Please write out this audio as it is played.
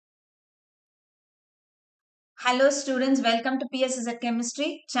Hello students, welcome to PSZ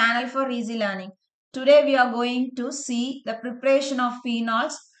Chemistry channel for easy learning. Today we are going to see the preparation of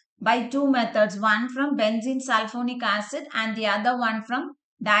phenols by two methods, one from benzene sulphonic acid and the other one from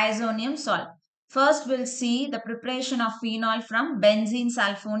diazonium salt. First we'll see the preparation of phenol from benzene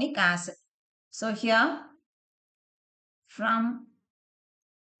sulphonic acid. So here from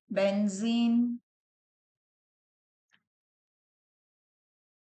benzene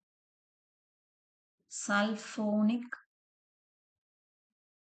sulphonic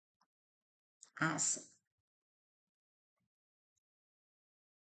acid.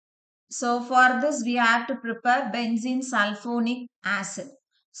 So for this we have to prepare benzene sulphonic acid.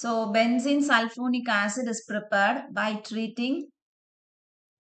 So benzene sulphonic acid is prepared by treating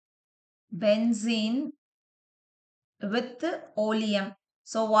benzene with oleum.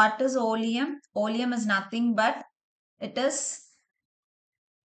 So what is oleum? Oleum is nothing but it is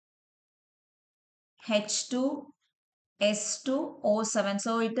H2S2O7.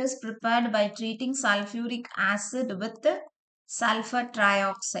 So it is prepared by treating sulfuric acid with sulfur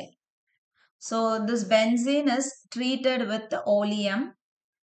trioxide. So this benzene is treated with the oleum.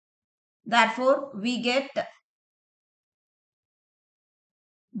 Therefore, we get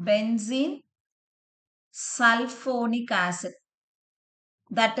benzene sulphonic acid.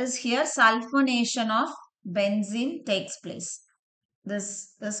 That is here sulfonation of benzene takes place.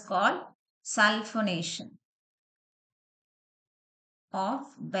 This is called sulfonation of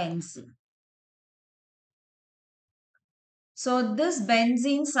benzene. So this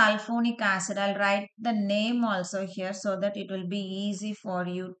benzene sulphonic acid, I'll write the name also here so that it will be easy for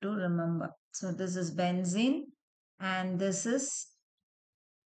you to remember. So this is benzene and this is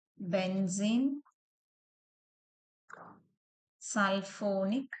benzene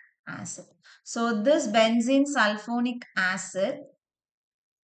sulphonic acid. So this benzene sulphonic acid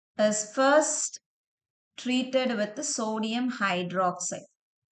is first treated with the sodium hydroxide.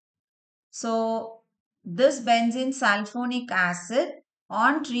 So this benzene sulphonic acid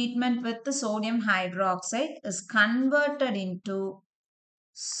on treatment with the sodium hydroxide is converted into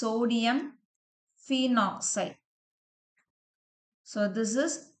sodium phenoxide. So this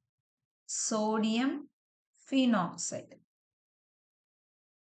is sodium phenoxide.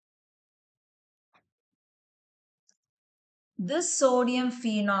 This sodium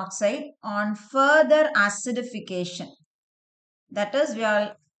phenoxide on further acidification, that is we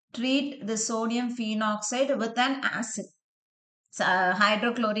will treat the sodium phenoxide with an acid,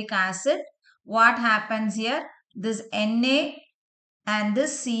 hydrochloric acid. What happens here? This Na and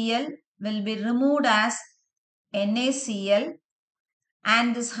this Cl will be removed as NaCl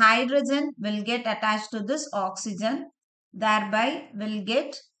and this hydrogen will get attached to this oxygen, thereby will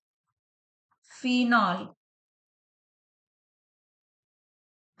get phenol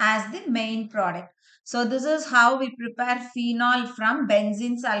as the main product. So this is how we prepare phenol from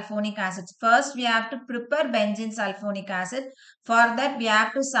benzene sulphonic acid. First we have to prepare benzene sulphonic acid. For that we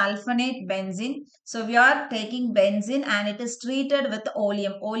have to sulfonate benzene. So we are taking benzene and it is treated with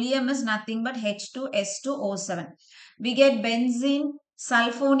oleum. Oleum is nothing but H2S2O7. We get benzene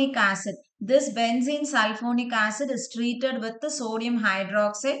sulphonic acid. This benzene sulphonic acid is treated with the sodium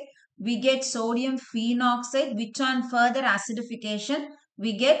hydroxide. We get sodium phenoxide, which on further acidification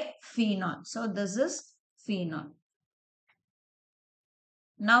we get phenol. So this is phenol.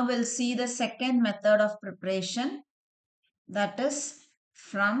 Now we'll see the second method of preparation, that is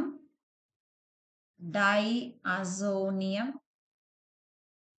from diazonium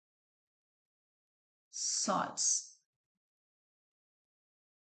salts.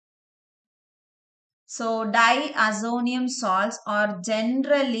 So diazonium salts are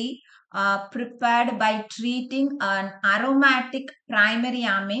generally prepared by treating an aromatic primary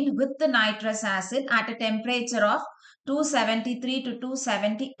amine with the nitrous acid at a temperature of 273 to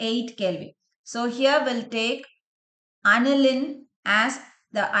 278 Kelvin. So here we'll take aniline as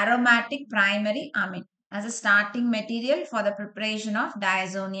the aromatic primary amine as a starting material for the preparation of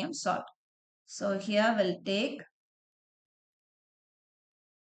diazonium salt. So here we'll take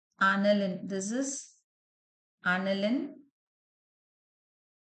aniline. This is aniline.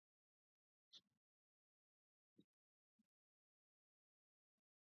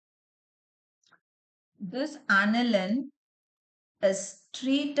 This aniline is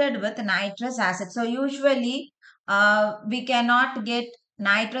treated with nitrous acid. So usually we cannot get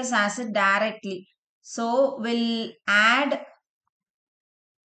nitrous acid directly. So we'll add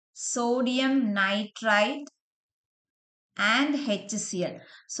sodium nitrite and HCl.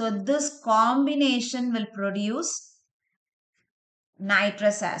 So this combination will produce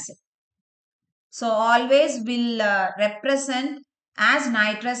nitrous acid. So always we'll represent as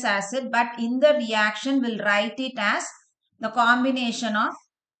nitrous acid, but in the reaction we'll write it as the combination of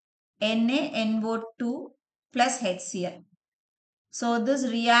NaNO2 plus HCl. So this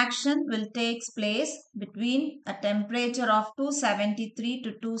reaction will take place between a temperature of 273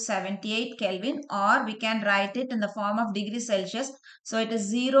 to 278 Kelvin, or we can write it in the form of degrees Celsius. So it is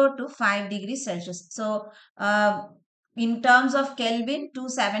 0 to 5 degrees Celsius. So in terms of Kelvin,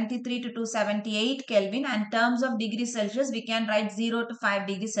 273 to 278 Kelvin, and terms of degrees Celsius, we can write 0 to 5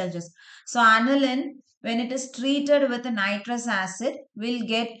 degrees Celsius. So aniline, when it is treated with a nitrous acid, will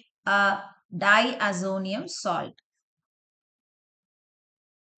get a diazonium salt.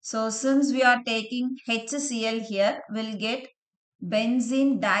 So since we are taking HCl here, we'll get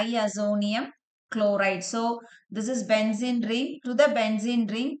benzene diazonium chloride. So this is benzene ring. To the benzene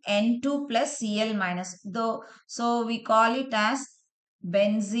ring, N2 plus Cl minus. So we call it as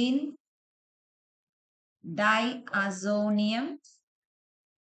benzene diazonium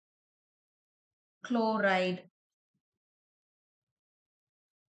chloride.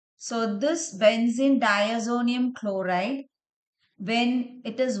 So this benzene diazonium chloride, when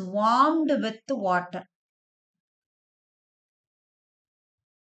it is warmed with water,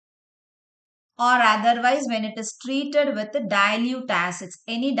 or otherwise when it is treated with dilute acids,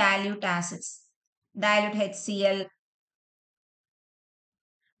 any dilute acids, dilute HCl,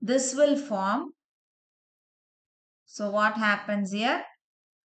 this will form. So what happens here?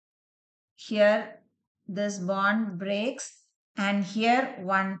 Here this bond breaks and here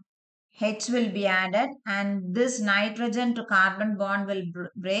one H will be added and this nitrogen to carbon bond will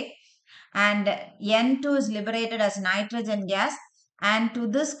break and N2 is liberated as nitrogen gas and to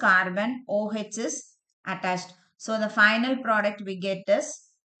this carbon OH is attached. So the final product we get is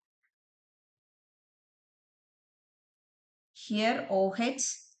here OH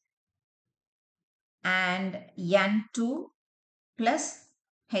and N2 plus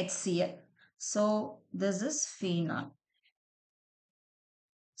HCl. So this is phenol.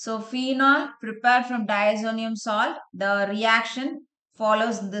 So phenol prepared from diazonium salt, the reaction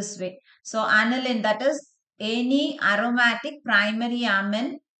follows this way. So aniline, that is any aromatic primary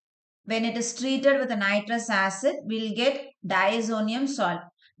amine, when it is treated with a nitrous acid, we'll get diazonium salt.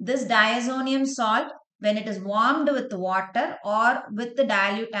 This diazonium salt, when it is warmed with water or with the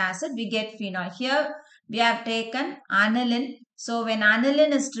dilute acid, we get phenol. Here we have taken aniline. So when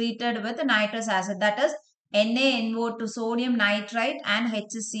aniline is treated with a nitrous acid, that is NaNO2 sodium nitrite and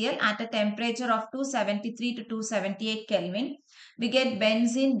HCl at a temperature of 273 to 278 Kelvin, we get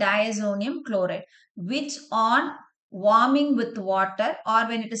benzene diazonium chloride, which on warming with water or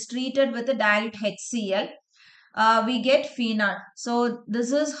when it is treated with a dilute HCl, we get phenol. So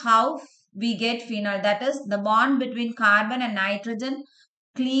this is how we get phenol. That is the bond between carbon and nitrogen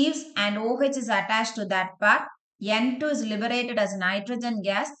cleaves and OH is attached to that part. N2 is liberated as nitrogen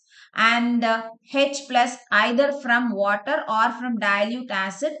gas and H plus either from water or from dilute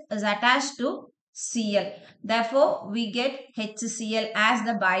acid is attached to Cl. Therefore, we get HCl as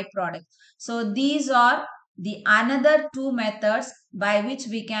the byproduct. So these are the another two methods by which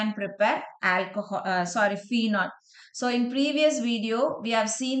we can prepare phenol. So in previous video, we have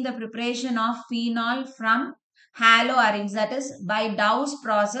seen the preparation of phenol from haloarenes, that is by Dow's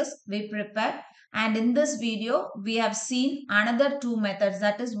process we prepare, and in this video we have seen another two methods,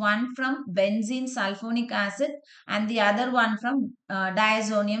 that is one from benzene sulphonic acid and the other one from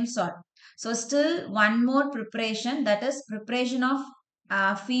diazonium salt. So still one more preparation, that is preparation of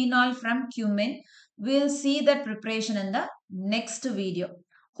phenol from cumin. We'll see that preparation in the next video.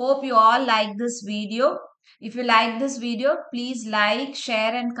 Hope you all like this video. If you like this video, please like,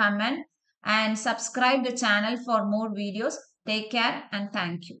 share and comment and subscribe the channel for more videos. Take care and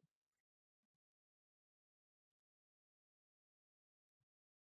thank you.